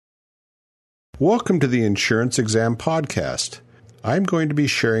Welcome to the Insurance Exam Podcast. I'm going to be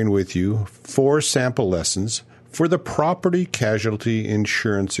sharing with you 4 sample lessons for the Property Casualty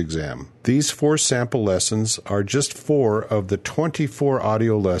Insurance Exam. These 4 sample lessons are just 4 of the 24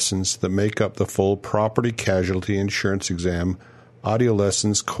 audio lessons that make up the full Property Casualty Insurance Exam audio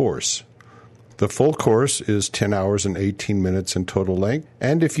lessons course. The full course is 10 hours and 18 minutes in total length,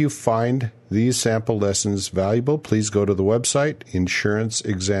 and if you find these sample lessons valuable, please go to the website,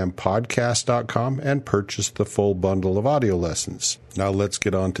 insuranceexampodcast.com, and purchase the full bundle of audio lessons. Now let's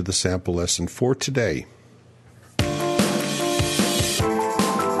get on to the sample lesson for today.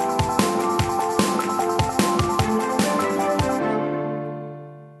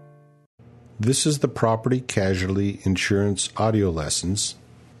 This is the Property Casualty Insurance audio lessons.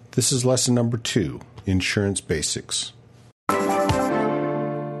 This is lesson number 2, Insurance Basics.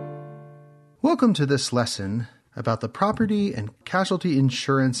 Welcome to this lesson about the Property and Casualty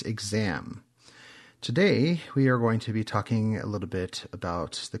Insurance Exam. Today, we are going to be talking a little bit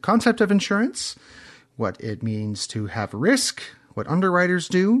about the concept of insurance, what it means to have risk, what underwriters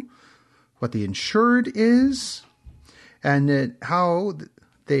do, what the insured is, and how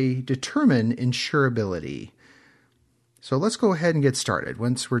they determine insurability. So let's go ahead and get started.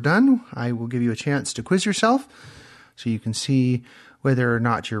 Once we're done, I will give you a chance to quiz yourself so you can see whether or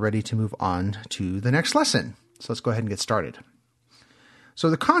not you're ready to move on to the next lesson. So let's go ahead and get started.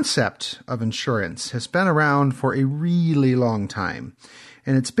 So the concept of insurance has been around for a really long time,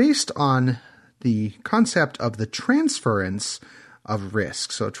 and it's based on the concept of the transference of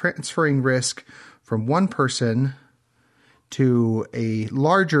risk. So transferring risk from one person to a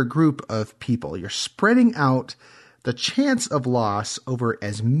larger group of people. You're spreading out the chance of loss over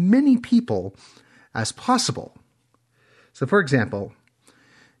as many people as possible. So, for example,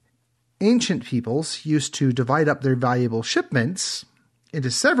 ancient peoples used to divide up their valuable shipments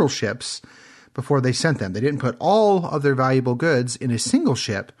into several ships before they sent them. They didn't put all of their valuable goods in a single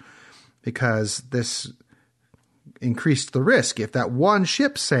ship because this increased the risk. If that one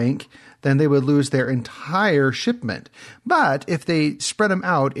ship sank, then they would lose their entire shipment. But if they spread them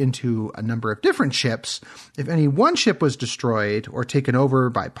out into a number of different ships, if any one ship was destroyed or taken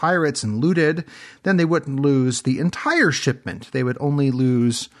over by pirates and looted, then they wouldn't lose the entire shipment. They would only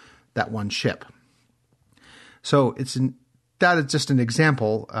lose that one ship. So that is just an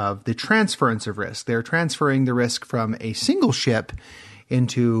example of the transference of risk. They're transferring the risk from a single ship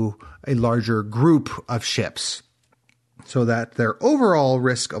into a larger group of ships, so that their overall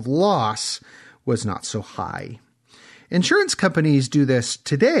risk of loss was not so high. Insurance companies do this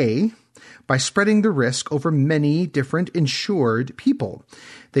today by spreading the risk over many different insured people.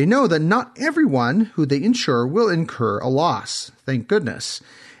 They know that not everyone who they insure will incur a loss, thank goodness.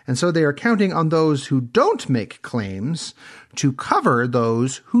 And so they are counting on those who don't make claims to cover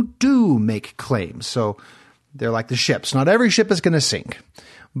those who do make claims. So they're like the ships. Not every ship is going to sink,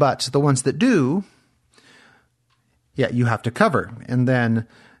 but the ones that do, you have to cover. And then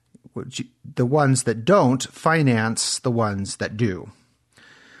the ones that don't finance the ones that do.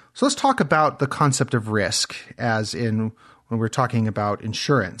 So let's talk about the concept of risk as in when we're talking about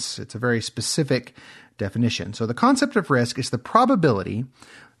insurance. It's a very specific definition. So the concept of risk is the probability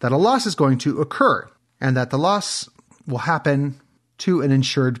that a loss is going to occur and that the loss will happen to an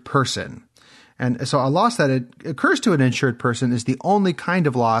insured person. And so a loss that occurs to an insured person is the only kind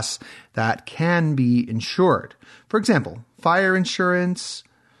of loss that can be insured. For example, fire insurance,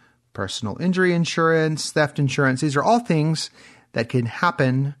 personal injury insurance, theft insurance, these are all things that can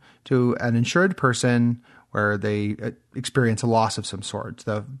happen to an insured person where they experience a loss of some sort.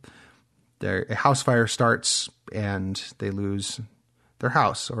 A house fire starts and they lose their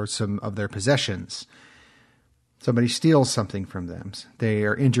house or some of their possessions. Somebody steals something from them. They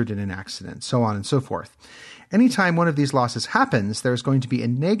are injured in an accident, so on and so forth. Anytime one of these losses happens, there's going to be a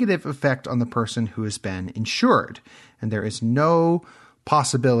negative effect on the person who has been insured, and there is no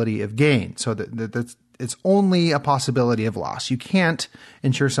possibility of gain. So that it's only a possibility of loss. You can't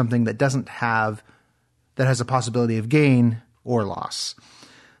insure something that has a possibility of gain or loss.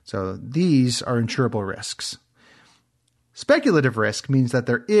 So these are insurable risks. Speculative risk means that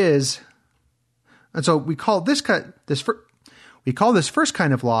there is. And so we call this first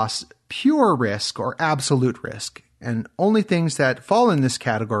kind of loss pure risk or absolute risk, and only things that fall in this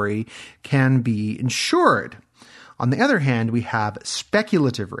category can be insured. On the other hand, we have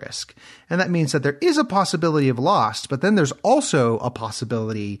speculative risk, and that means that there is a possibility of loss, but then there's also a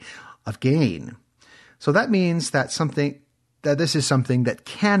possibility of gain. So that means that this is something that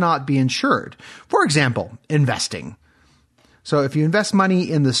cannot be insured. For example, investing. So if you invest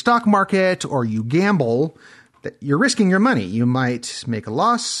money in the stock market or you gamble, that you're risking your money. You might make a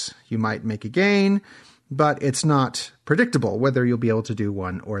loss, you might make a gain, but it's not predictable whether you'll be able to do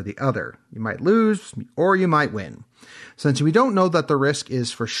one or the other. You might lose or you might win. Since we don't know that the risk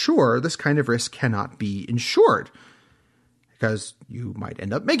is for sure, this kind of risk cannot be insured because you might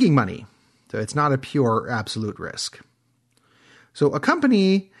end up making money. So it's not a pure absolute risk. So a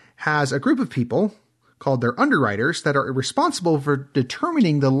company has a group of people called their underwriters that are responsible for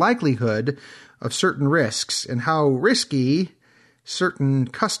determining the likelihood of certain risks and how risky certain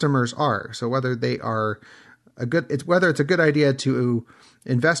customers are. So whether it's a good idea to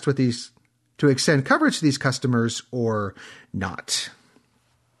invest with these, to extend coverage to these customers or not.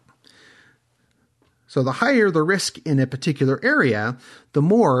 So the higher the risk in a particular area, the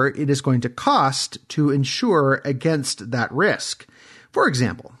more it is going to cost to insure against that risk. For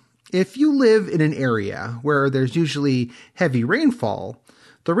example, if you live in an area where there's usually heavy rainfall,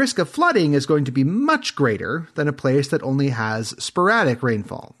 the risk of flooding is going to be much greater than a place that only has sporadic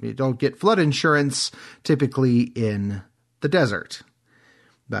rainfall. You don't get flood insurance typically in the desert.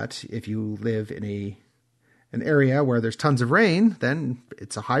 But if you live in an area where there's tons of rain, then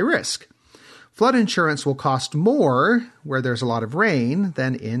it's a high risk. Flood insurance will cost more where there's a lot of rain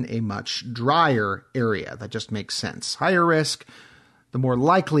than in a much drier area. That just makes sense. Higher risk, the more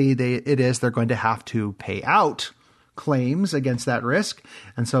likely it is they're going to have to pay out claims against that risk,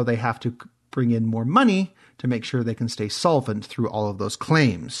 and so they have to bring in more money to make sure they can stay solvent through all of those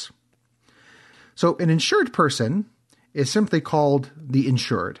claims. So an insured person is simply called the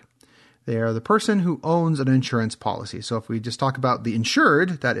insured. They are the person who owns an insurance policy. So if we just talk about the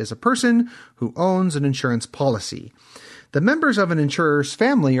insured, that is a person who owns an insurance policy. The members of an insurer's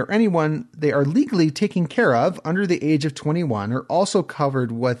family or anyone they are legally taking care of under the age of 21 are also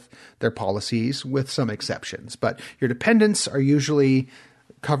covered with their policies, with some exceptions. But your dependents are usually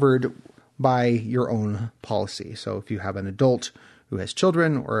covered by your own policy. So if you have an adult who has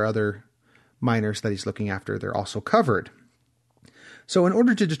children or other minors that he's looking after, they're also covered. So in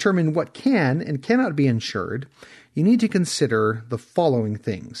order to determine what can and cannot be insured, you need to consider the following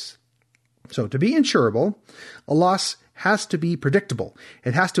things. So to be insurable, a loss has to be predictable.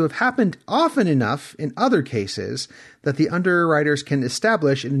 It has to have happened often enough in other cases that the underwriters can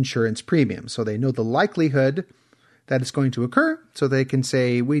establish an insurance premium. So they know the likelihood that it's going to occur, so they can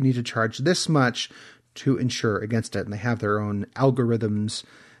say, we need to charge this much to insure against it. And they have their own algorithms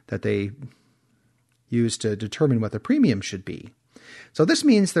that they use to determine what the premium should be. So this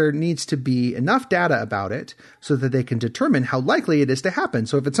means there needs to be enough data about it so that they can determine how likely it is to happen.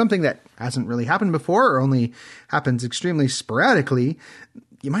 So if it's something that hasn't really happened before or only happens extremely sporadically,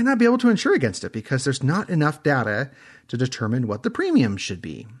 you might not be able to insure against it because there's not enough data to determine what the premium should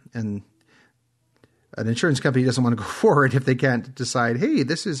be. And an insurance company doesn't want to go forward if they can't decide, hey,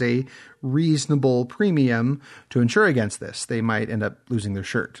 this is a reasonable premium to insure against this. They might end up losing their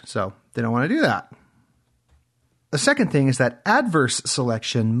shirt. So they don't want to do that. The second thing is that adverse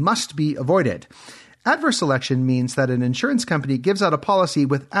selection must be avoided. Adverse selection means that an insurance company gives out a policy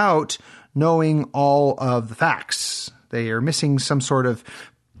without knowing all of the facts. They are missing some sort of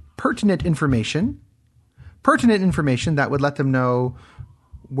pertinent information that would let them know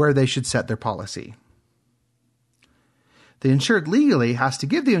where they should set their policy. The insured legally has to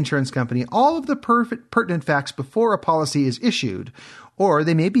give the insurance company all of the pertinent facts before a policy is issued, or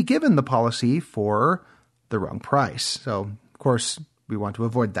they may be given the policy for the wrong price. So, of course, we want to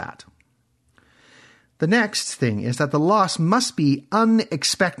avoid that. The next thing is that the loss must be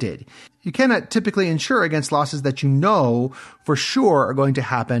unexpected. You cannot typically insure against losses that you know for sure are going to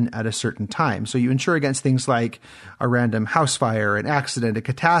happen at a certain time. So you insure against things like a random house fire, an accident, a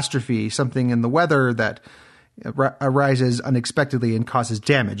catastrophe, something in the weather that arises unexpectedly and causes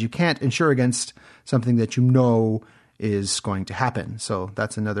damage. You can't insure against something that you know is going to happen. So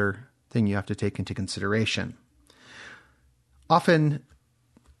that's another thing you have to take into consideration.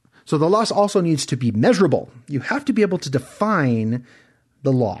 So the loss also needs to be measurable. You have to be able to define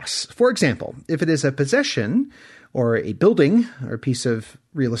the loss. For example, if it is a possession or a building or a piece of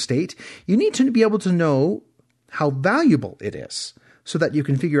real estate, you need to be able to know how valuable it is so that you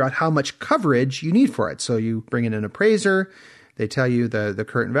can figure out how much coverage you need for it. So you bring in an appraiser, they tell you the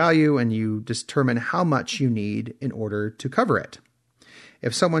current value, and you determine how much you need in order to cover it.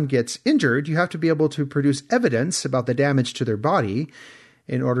 If someone gets injured, you have to be able to produce evidence about the damage to their body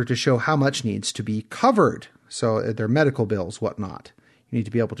in order to show how much needs to be covered. So their medical bills, whatnot. You need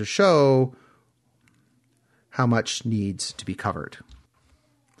to be able to show how much needs to be covered.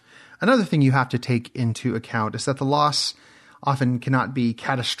 Another thing you have to take into account is that the loss often cannot be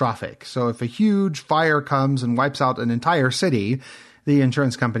catastrophic. So if a huge fire comes and wipes out an entire city, the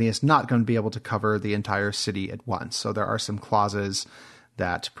insurance company is not going to be able to cover the entire city at once. So there are some clauses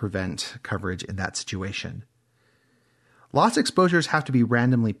that prevent coverage in that situation. Loss exposures have to be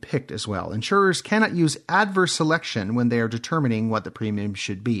randomly picked as well. Insurers cannot use adverse selection when they are determining what the premium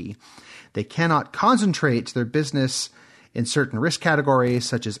should be. They cannot concentrate their business in certain risk categories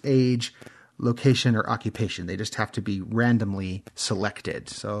such as age, location, or occupation. They just have to be randomly selected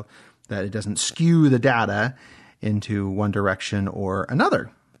so that it doesn't skew the data into one direction or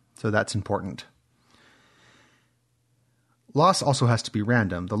another. So that's important. Loss also has to be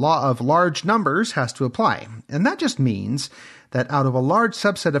random. The law of large numbers has to apply. And that just means that out of a large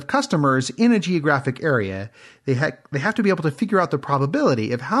subset of customers in a geographic area, they have to be able to figure out the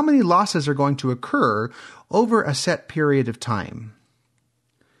probability of how many losses are going to occur over a set period of time.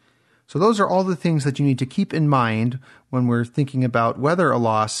 So those are all the things that you need to keep in mind when we're thinking about whether a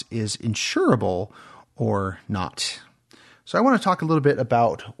loss is insurable or not. So I want to talk a little bit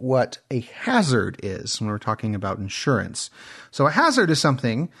about what a hazard is when we're talking about insurance. So a hazard is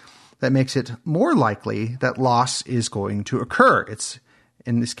something that makes it more likely that loss is going to occur. It's,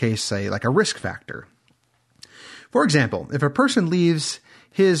 in this case, say, like a risk factor. For example, if a person leaves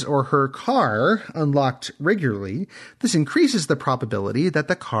his or her car unlocked regularly, this increases the probability that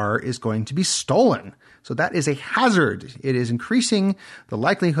the car is going to be stolen. So that is a hazard. It is increasing the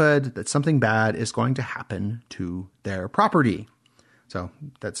likelihood that something bad is going to happen to their property. So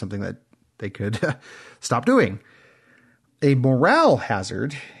that's something that they could stop doing. A morale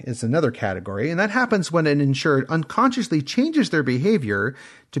hazard is another category, and that happens when an insured unconsciously changes their behavior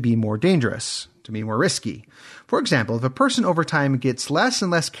to be more dangerous, to be more risky. For example, if a person over time gets less and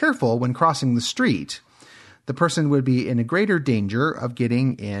less careful when crossing the street, the person would be in a greater danger of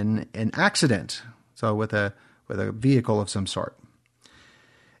getting in an accident, so with a vehicle of some sort.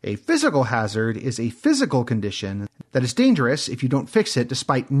 A physical hazard is a physical condition that is dangerous if you don't fix it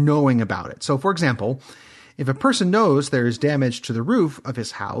despite knowing about it. So, for example, if a person knows there is damage to the roof of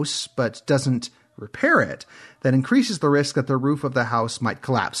his house but doesn't repair it, that increases the risk that the roof of the house might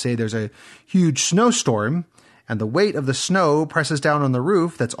collapse. Say there's a huge snowstorm and the weight of the snow presses down on the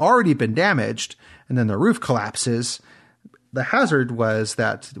roof that's already been damaged, and then the roof collapses. The hazard was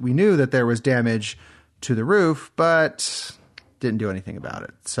that we knew that there was damage to the roof, but didn't do anything about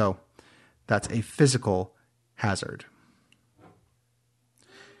it. So that's a physical hazard.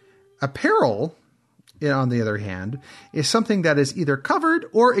 A peril, on the other hand, is something that is either covered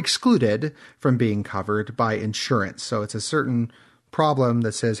or excluded from being covered by insurance. So it's a certain problem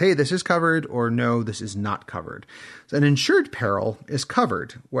that says, hey, this is covered, or no, this is not covered. So an insured peril is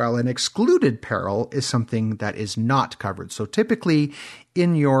covered, while an excluded peril is something that is not covered. So typically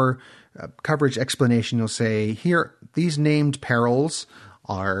in your coverage explanation, you'll say, here, these named perils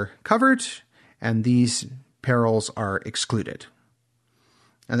are covered, and these perils are excluded.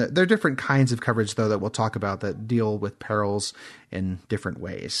 And there are different kinds of coverage, though, that we'll talk about that deal with perils in different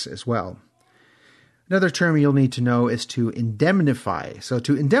ways as well. Another term you'll need to know is to indemnify. So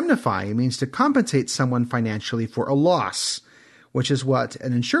to indemnify means to compensate someone financially for a loss, which is what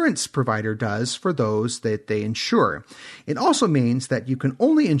an insurance provider does for those that they insure. It also means that you can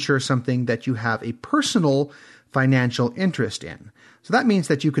only insure something that you have a personal financial interest in. So that means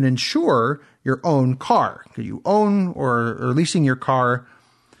that you can insure your own car. You own or leasing your car.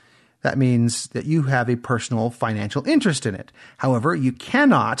 That means that you have a personal financial interest in it. However, you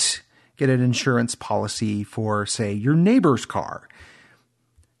cannot get an insurance policy for, say, your neighbor's car.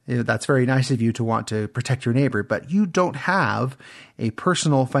 That's very nice of you to want to protect your neighbor, but you don't have a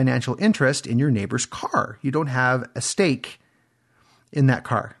personal financial interest in your neighbor's car. You don't have a stake in that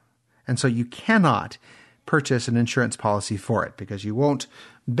car. And so you cannot purchase an insurance policy for it because you won't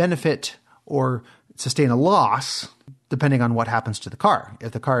benefit or sustain a loss depending on what happens to the car.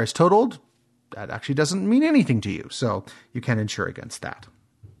 If the car is totaled, that actually doesn't mean anything to you, so you can't insure against that.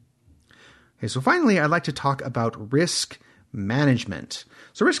 Okay, so finally, I'd like to talk about risk management.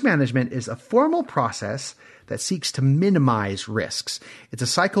 So risk management is a formal process that seeks to minimize risks. It's a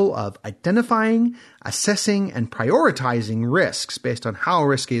cycle of identifying, assessing, and prioritizing risks based on how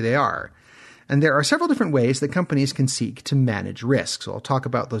risky they are. And there are several different ways that companies can seek to manage risks. So I'll talk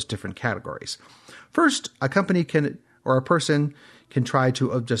about those different categories. First, a company can, or a person can try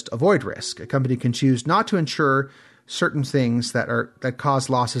to just avoid risk. A company can choose not to insure certain things that cause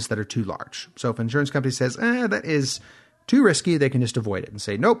losses that are too large. So if an insurance company says, that is too risky, they can just avoid it and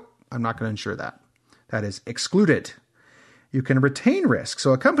say, nope, I'm not going to insure that. That is excluded. You can retain risk.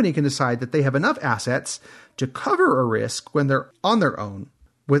 So a company can decide that they have enough assets to cover a risk when they're on their own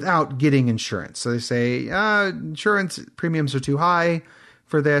without getting insurance. So they say, insurance premiums are too high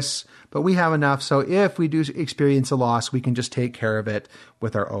for this, but we have enough. So if we do experience a loss, we can just take care of it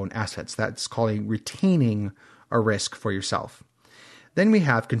with our own assets. That's calling retaining a risk for yourself. Then we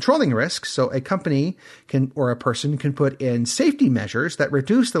have controlling risk. So a company can, or a person can put in safety measures that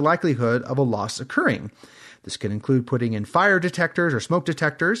reduce the likelihood of a loss occurring. This can include putting in fire detectors or smoke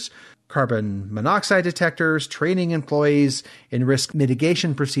detectors, carbon monoxide detectors, training employees in risk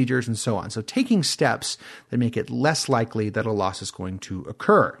mitigation procedures, and so on. So taking steps that make it less likely that a loss is going to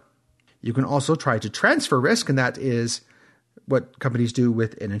occur. You can also try to transfer risk, and that is what companies do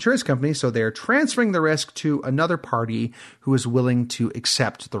with an insurance company. So they're transferring the risk to another party who is willing to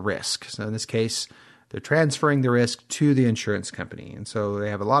accept the risk. So in this case, they're transferring the risk to the insurance company. And so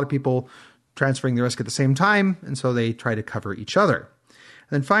they have a lot of people transferring the risk at the same time, and so they try to cover each other.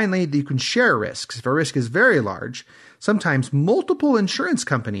 And then finally, you can share risks. If a risk is very large, sometimes multiple insurance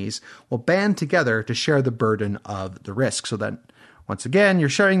companies will band together to share the burden of the risk. So that, once again, you're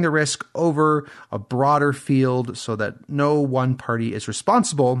sharing the risk over a broader field so that no one party is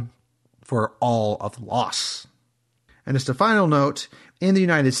responsible for all of the loss. And just a final note, in the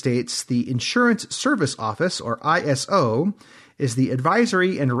United States, the Insurance Service Office, or ISO, is the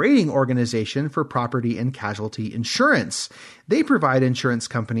advisory and rating organization for property and casualty insurance. They provide insurance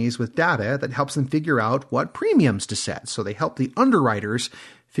companies with data that helps them figure out what premiums to set. So they help the underwriters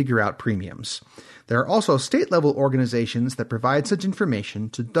figure out premiums. There are also state-level organizations that provide such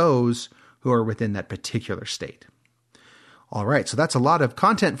information to those who are within that particular state. All right, so that's a lot of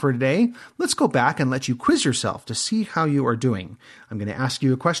content for today. Let's go back and let you quiz yourself to see how you are doing. I'm going to ask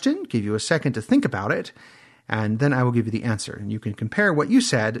you a question, give you a second to think about it, and then I will give you the answer. And you can compare what you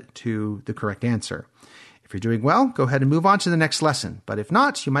said to the correct answer. If you're doing well, go ahead and move on to the next lesson. But if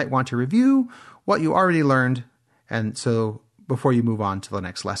not, you might want to review what you already learned, and so before you move on to the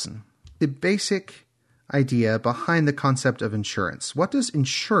next lesson. The basic idea behind the concept of insurance. What does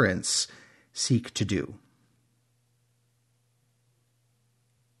insurance seek to do?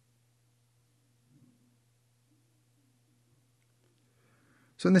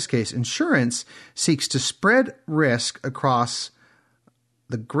 So in this case, insurance seeks to spread risk across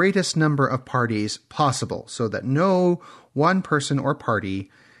the greatest number of parties possible so that no one person or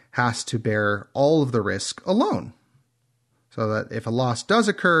party has to bear all of the risk alone. So that if a loss does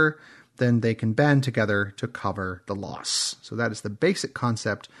occur, then they can band together to cover the loss. So that is the basic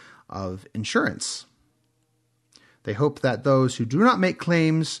concept of insurance. They hope that those who do not make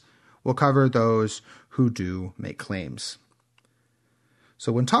claims will cover those who do make claims.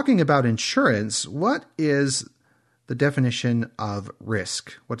 So when talking about insurance, what is the definition of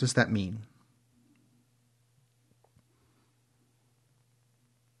risk? What does that mean?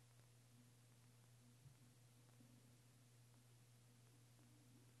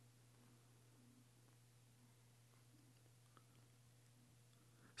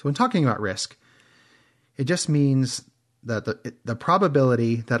 So when talking about risk, it just means that the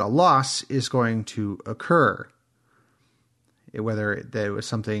probability that a loss is going to occur. Whether there was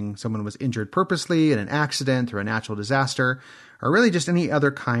someone was injured purposely in an accident or a natural disaster, or really just any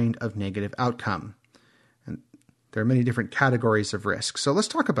other kind of negative outcome. And there are many different categories of risk. So let's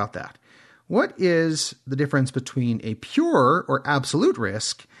talk about that. What is the difference between a pure or absolute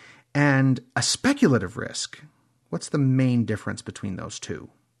risk and a speculative risk? What's the main difference between those two?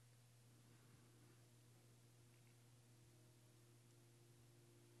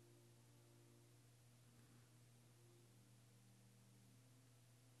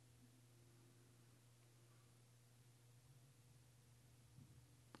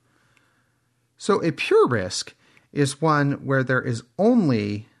 So a pure risk is one where there is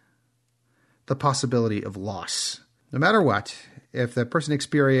only the possibility of loss. No matter what, if the person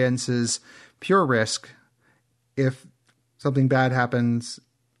experiences pure risk, if something bad happens,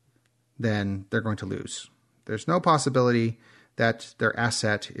 then they're going to lose. There's no possibility that their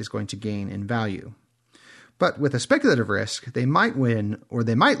asset is going to gain in value. But with a speculative risk, they might win or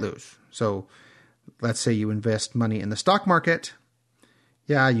they might lose. So let's say you invest money in the stock market.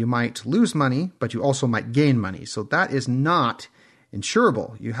 Yeah, you might lose money, but you also might gain money. So that is not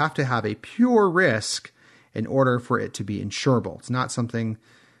insurable. You have to have a pure risk in order for it to be insurable. It's not something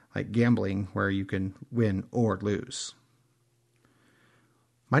like gambling where you can win or lose.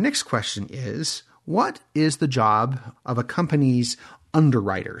 My next question is, what is the job of a company's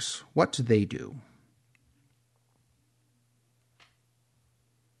underwriters? What do they do?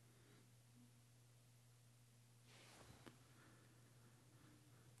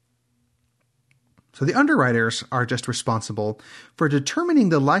 So the underwriters are just responsible for determining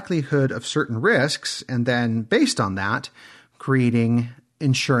the likelihood of certain risks and then, based on that, creating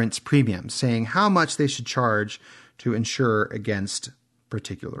insurance premiums, saying how much they should charge to insure against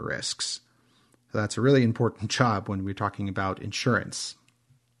particular risks. So that's a really important job when we're talking about insurance.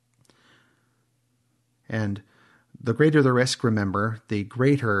 And the greater the risk, remember, the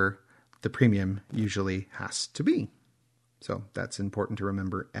greater the premium usually has to be. So that's important to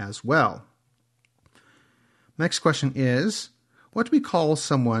remember as well. Next question is, what do we call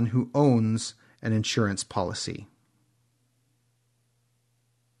someone who owns an insurance policy?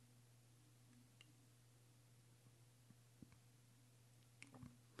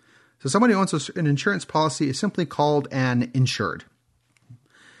 So someone who owns an insurance policy is simply called an insured.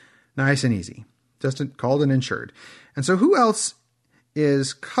 Nice and easy. Just called an insured. And so who else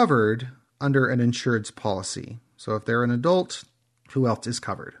is covered under an insured's policy? So if they're an adult, who else is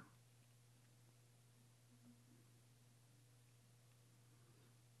covered?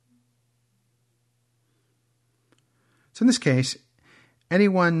 So in this case,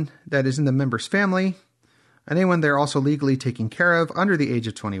 anyone that is in the member's family, anyone they're also legally taking care of under the age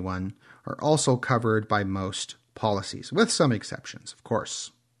of 21 are also covered by most policies, with some exceptions, of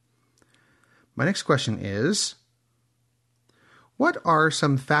course. My next question is, what are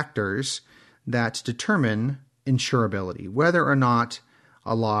some factors that determine insurability, whether or not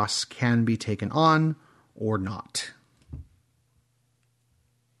a loss can be taken on or not?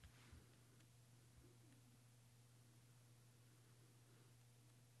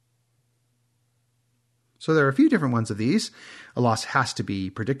 So there are a few different ones of these. A loss has to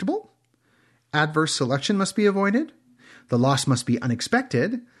be predictable. Adverse selection must be avoided. The loss must be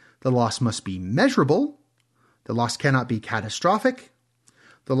unexpected. The loss must be measurable. The loss cannot be catastrophic.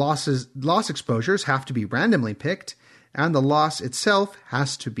 The loss exposures have to be randomly picked, and the loss itself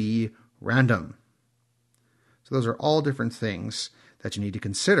has to be random. So those are all different things that you need to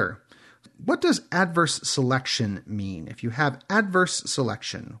consider. What does adverse selection mean? If you have adverse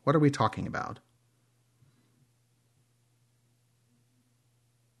selection, what are we talking about?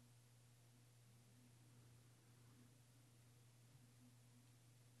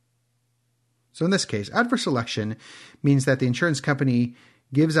 So in this case, adverse selection means that the insurance company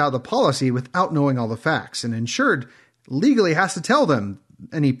gives out the policy without knowing all the facts. And insured legally has to tell them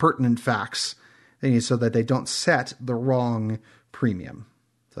any pertinent facts they need so that they don't set the wrong premium.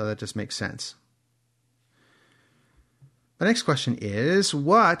 So that just makes sense. The next question is,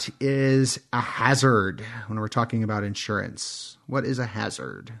 what is a hazard when we're talking about insurance? What is a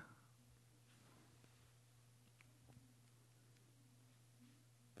hazard?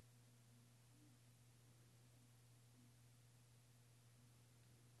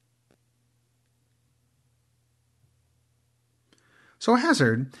 So a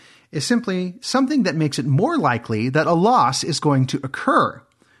hazard is simply something that makes it more likely that a loss is going to occur.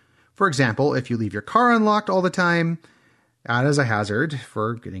 For example, if you leave your car unlocked all the time, that is a hazard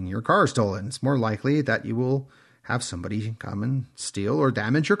for getting your car stolen. It's more likely that you will have somebody come and steal or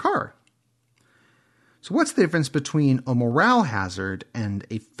damage your car. So what's the difference between a morale hazard and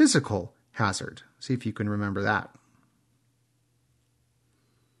a physical hazard? See if you can remember that.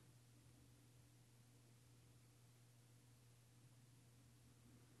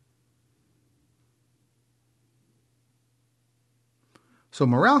 So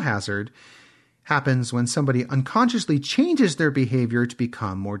morale hazard happens when somebody unconsciously changes their behavior to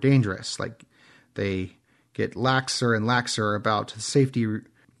become more dangerous, like they get laxer and laxer about safety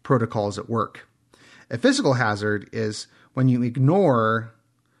protocols at work. A physical hazard is when you ignore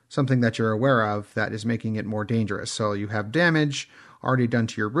something that you're aware of that is making it more dangerous. So you have damage already done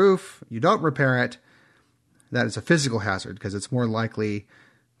to your roof, you don't repair it, that is a physical hazard because it's more likely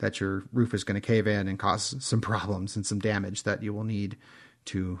that your roof is going to cave in and cause some problems and some damage that you will need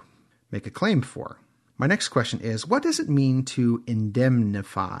to make a claim for. My next question is, what does it mean to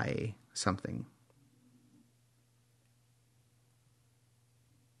indemnify something?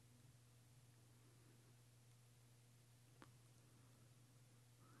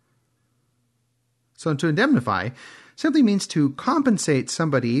 So to indemnify simply means to compensate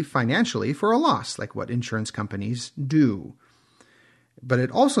somebody financially for a loss, like what insurance companies do. But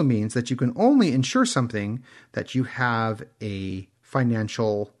it also means that you can only insure something that you have a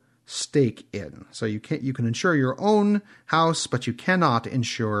financial stake in. So you can insure your own house, but you cannot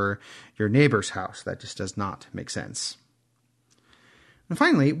insure your neighbor's house. That just does not make sense. And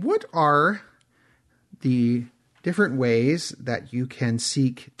finally, what are the different ways that you can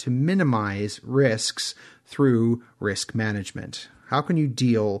seek to minimize risks through risk management? How can you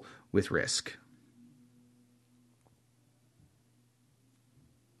deal with risk?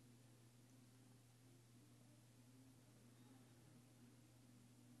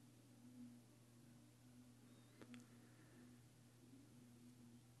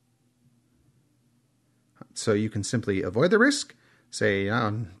 So you can simply avoid the risk, say,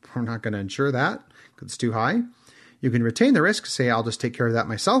 we're not going to insure that because it's too high. You can retain the risk, say, I'll just take care of that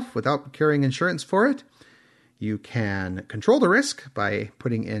myself without carrying insurance for it. You can control the risk by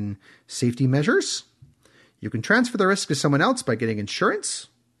putting in safety measures. You can transfer the risk to someone else by getting insurance,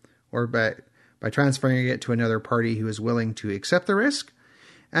 or by transferring it to another party who is willing to accept the risk.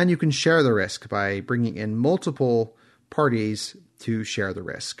 And you can share the risk by bringing in multiple parties to share the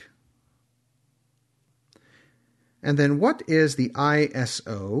risk. And then what is the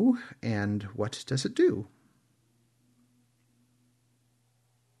ISO and what does it do?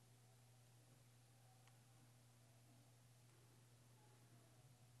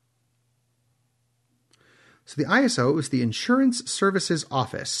 So the ISO is the Insurance Services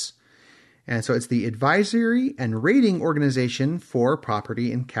Office. And so it's the advisory and rating organization for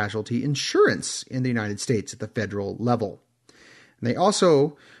property and casualty insurance in the United States at the federal level. And they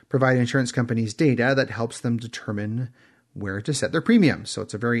also provide insurance companies data that helps them determine where to set their premiums. So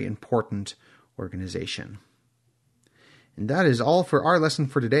it's a very important organization. And that is all for our lesson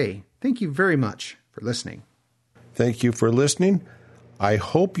for today. Thank you very much for listening. Thank you for listening. I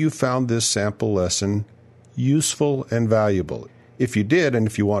hope you found this sample lesson useful and valuable. If you did, and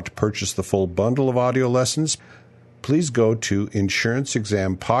if you want to purchase the full bundle of audio lessons, please go to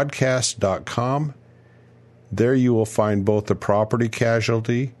insuranceexampodcast.com. There you will find both the property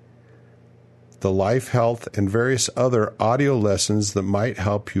casualty, the life health, and various other audio lessons that might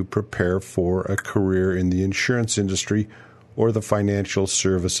help you prepare for a career in the insurance industry or the financial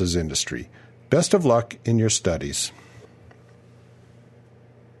services industry. Best of luck in your studies.